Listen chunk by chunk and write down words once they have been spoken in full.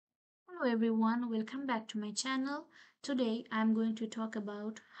Hello everyone, welcome back to my channel. Today I'm going to talk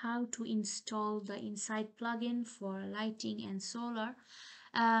about how to install the Insight plugin for lighting and solar.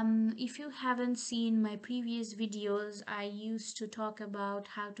 If you haven't seen my previous videos, I used to talk about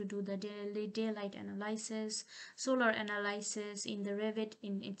how to do the daylight analysis, solar analysis in the Revit.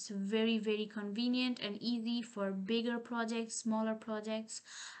 It's very convenient and easy for bigger projects, smaller projects.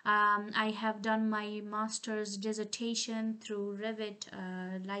 I have done my master's dissertation through Revit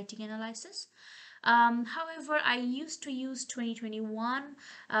lighting analysis. However, I used to use 2021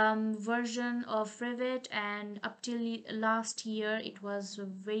 version of Revit, and up till last year it was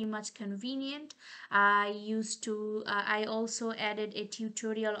very much convenient. I also added a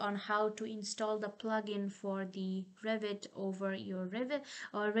tutorial on how to install the plugin for the Revit over your Revit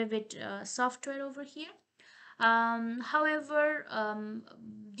or Revit software over here. However,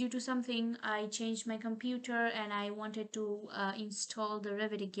 due to something, I changed my computer and I wanted to install the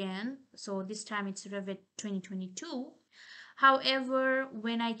Revit again. So this time it's Revit 2022. However,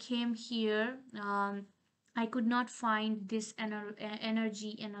 when I came here, I could not find this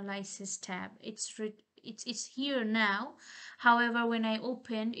energy analysis tab. It's here now. However, when I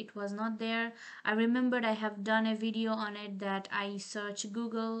opened, it was not there. I remembered I have done a video on it that I searched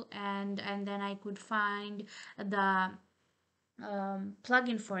Google and then I could find the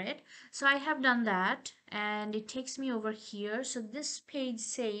plugin for it. So I have done that and it takes me over here. So this page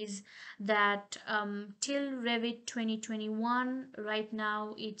says that till Revit 2021 right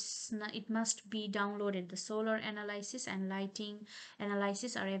now it must be downloaded. The solar analysis and lighting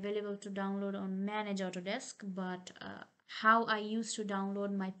analysis are available to download on Manage Autodesk, but how I used to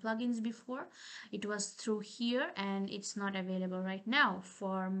download my plugins before, it was through here and it's not available right now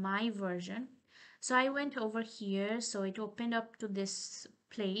for my version. So I went over here, so it opened up to this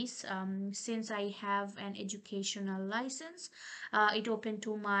place. Since I have an educational license, it opened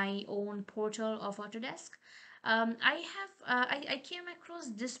to my own portal of Autodesk. I came across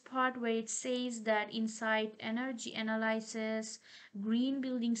this part where it says that Insight energy analysis, green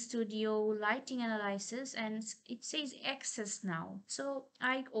building studio, lighting analysis, and it says access now. So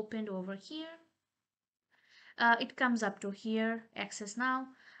I opened over here. It comes up to here, access now.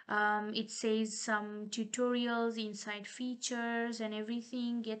 It says some tutorials, inside features and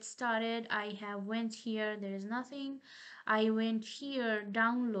everything. Get started. I have went here, there is nothing. I went here,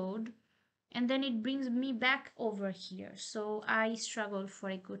 download, and then it brings me back over here. So I struggled for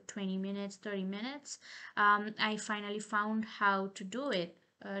a good 20 minutes, 30 minutes. I finally found how to do it.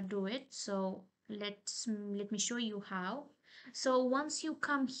 So let me show you how. So once you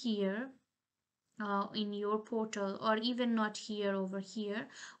come here, in your portal, or even not here, over here,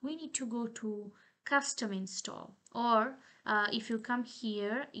 we need to go to custom install, or if you come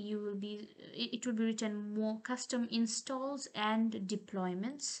here, it will be written more custom installs and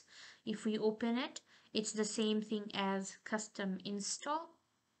deployments. If we open it, it's the same thing as custom install.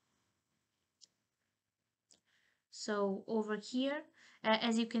 So over here,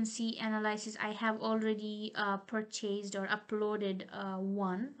 as you can see, analysis, I have already purchased or uploaded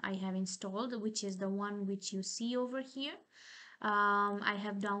one I have installed, which is the one which you see over here. I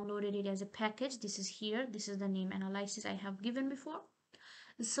have downloaded it as a package. This is here. This is the name analysis I have given before.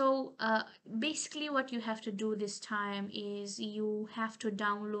 So basically what you have to do this time is you have to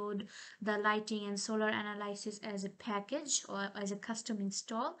download the lighting and solar analysis as a package or as a custom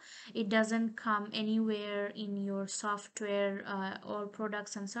install. It doesn't come anywhere in your software or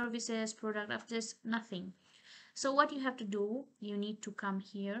products and services, product of this, nothing. So what you have to do, you need to come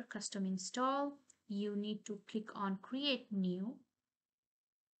here, custom install. You need to click on create new.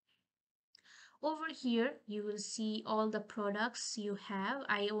 Over here, you will see all the products you have.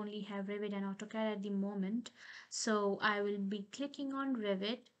 I only have Revit and AutoCAD at the moment. So I will be clicking on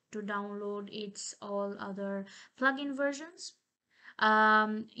Revit to download its all other plugin versions.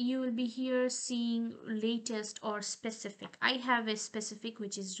 You will be here seeing latest or specific. I have a specific,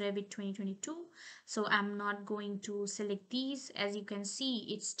 which is Revit 2022, so I'm not going to select these. As you can see,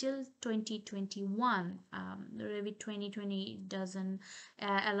 it's still 2021. Revit 2020 doesn't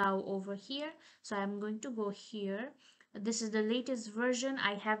allow over here, so I'm going to go here. This is the latest version.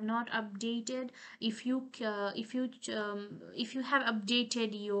 I have not updated. If you have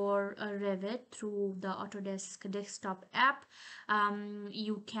updated your Revit through the Autodesk desktop app,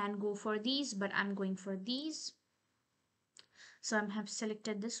 you can go for these, but I'm going for these. So I have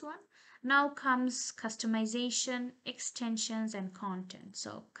selected this one. Now comes customization, extensions, and content.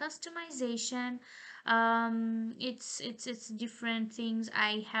 So customization, it's different things.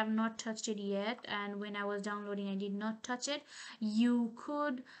 I have not touched it yet, and when I was downloading, I did not touch it. You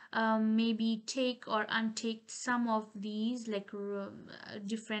could maybe take or untake some of these, like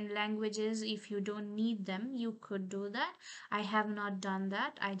different languages. If you don't need them, you could do that. I have not done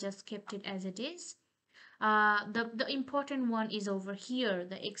that. I just kept it as it is. The important one is over here,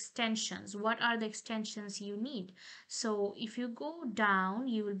 the extensions. What are the extensions you need? So if you go down,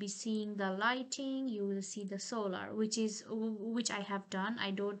 you will be seeing the lighting, you will see the solar, which I have done.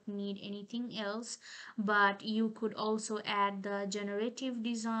 I don't need anything else, but you could also add the generative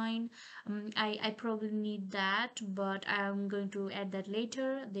design. I probably need that, but I'm going to add that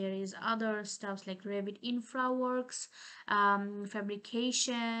later. There is other stuff like Revit InfraWorks,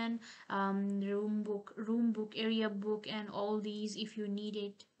 fabrication, room book, area book, and all these. If you need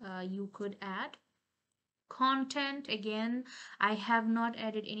it, you could add. Content, again, I have not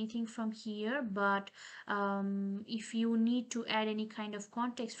added anything from here, but if you need to add any kind of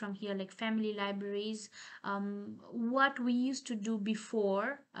context from here, like family libraries, what we used to do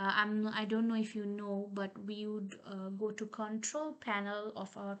before, I don't know if you know, but we would go to control panel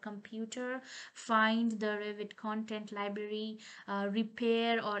of our computer, find the Revit content library,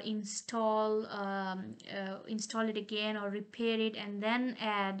 repair or install it again or repair it, and then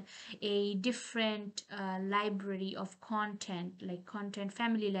add a different library of content, like content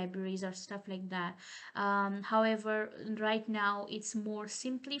family libraries or stuff like that. However, right now it's more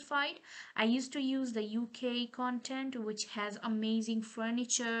simplified. I used to use the UK content, which has amazing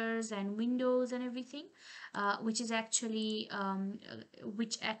furnitures and windows and everything, which actually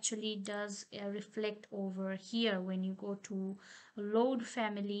does reflect over here when you go to load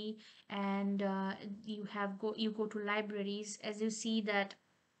family, and you go to libraries. As you see that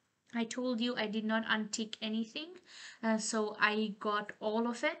I told you I did not untick anything, so I got all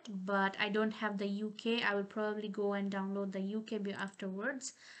of it, but I don't have the UK. I will probably go and download the UK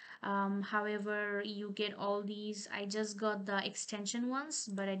afterwards. However, you get all these. I just got the extension ones,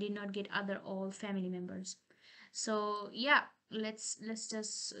 but I did not get other all family members. So yeah, let's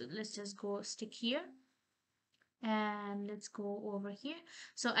just go stick here, and let's go over here.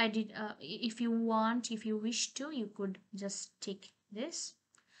 So I did. If you wish to, you could just tick this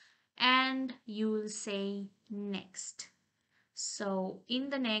and you will say next. So in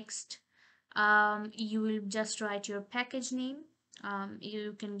the next, you will just write your package name.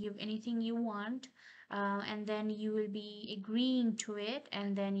 You can give anything you want, and then you will be agreeing to it,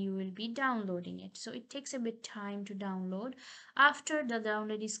 and then you will be downloading it. So it takes a bit time to download. After the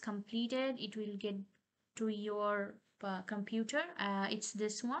download is completed, it will get to your computer. It's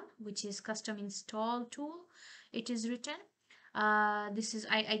this one, which is custom install tool. It is written. This is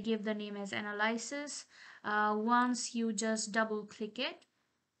I gave the name as analysis. Once you just double click it,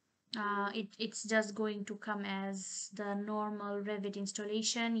 it's just going to come as the normal Revit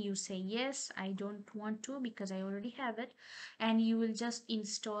installation. You say yes, I don't want to because I already have it, and you will just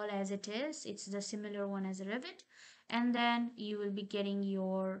install as it is. It's the similar one as Revit, and then you will be getting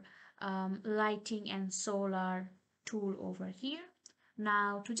your lighting and solar tool over here.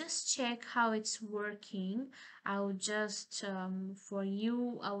 Now to just check how it's working, I would just for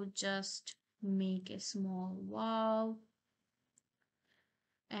you I would just make a small wall,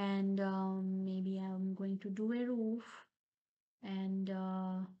 and maybe I'm going to do a roof, and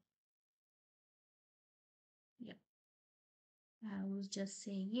yeah, I will just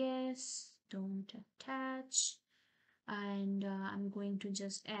say yes, don't attach, and I'm going to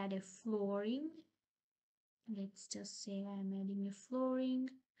just add a flooring. Let's just say I'm adding a flooring.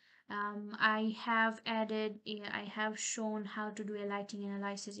 I have shown how to do a lighting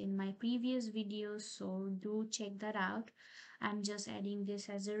analysis in my previous videos, so do check that out. I'm just adding this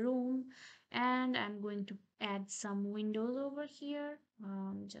as a room, and I'm going to add some windows over here.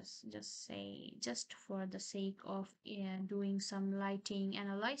 Just for the sake of doing some lighting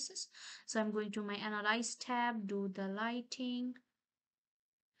analysis. So I'm going to my analyze tab, do the lighting.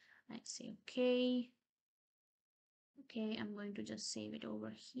 I say okay. Okay, I'm going to just save it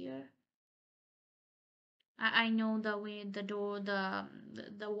over here. I know the way the door, the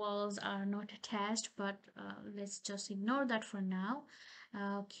walls are not attached, but let's just ignore that for now.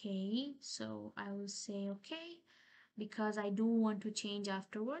 Okay, so I will say okay because I do want to change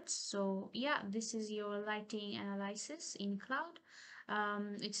afterwards. So yeah, this is your lighting analysis in cloud.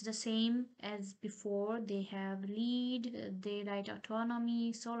 It's the same as before. They have lead, daylight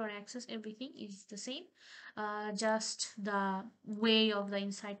autonomy, solar access, everything is the same. Just the way of the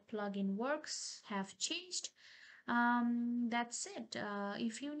Insight plugin works have changed. That's it.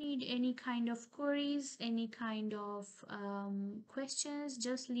 If you need any kind of queries, any kind of questions,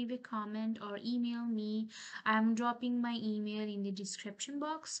 just leave a comment or email me. I'm dropping my email in the description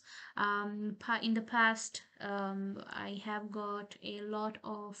box. In the past, I have got a lot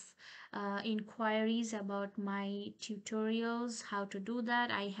of inquiries about my tutorials, how to do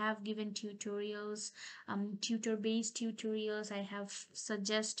that. I have given tutorials, tutor-based tutorials. I have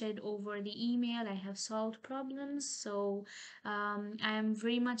suggested over the email. I have solved problems. So I am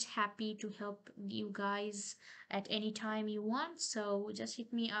very much happy to help you guys at any time you want. So just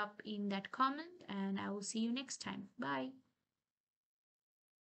hit me up in that comment, and I will see you next time. Bye.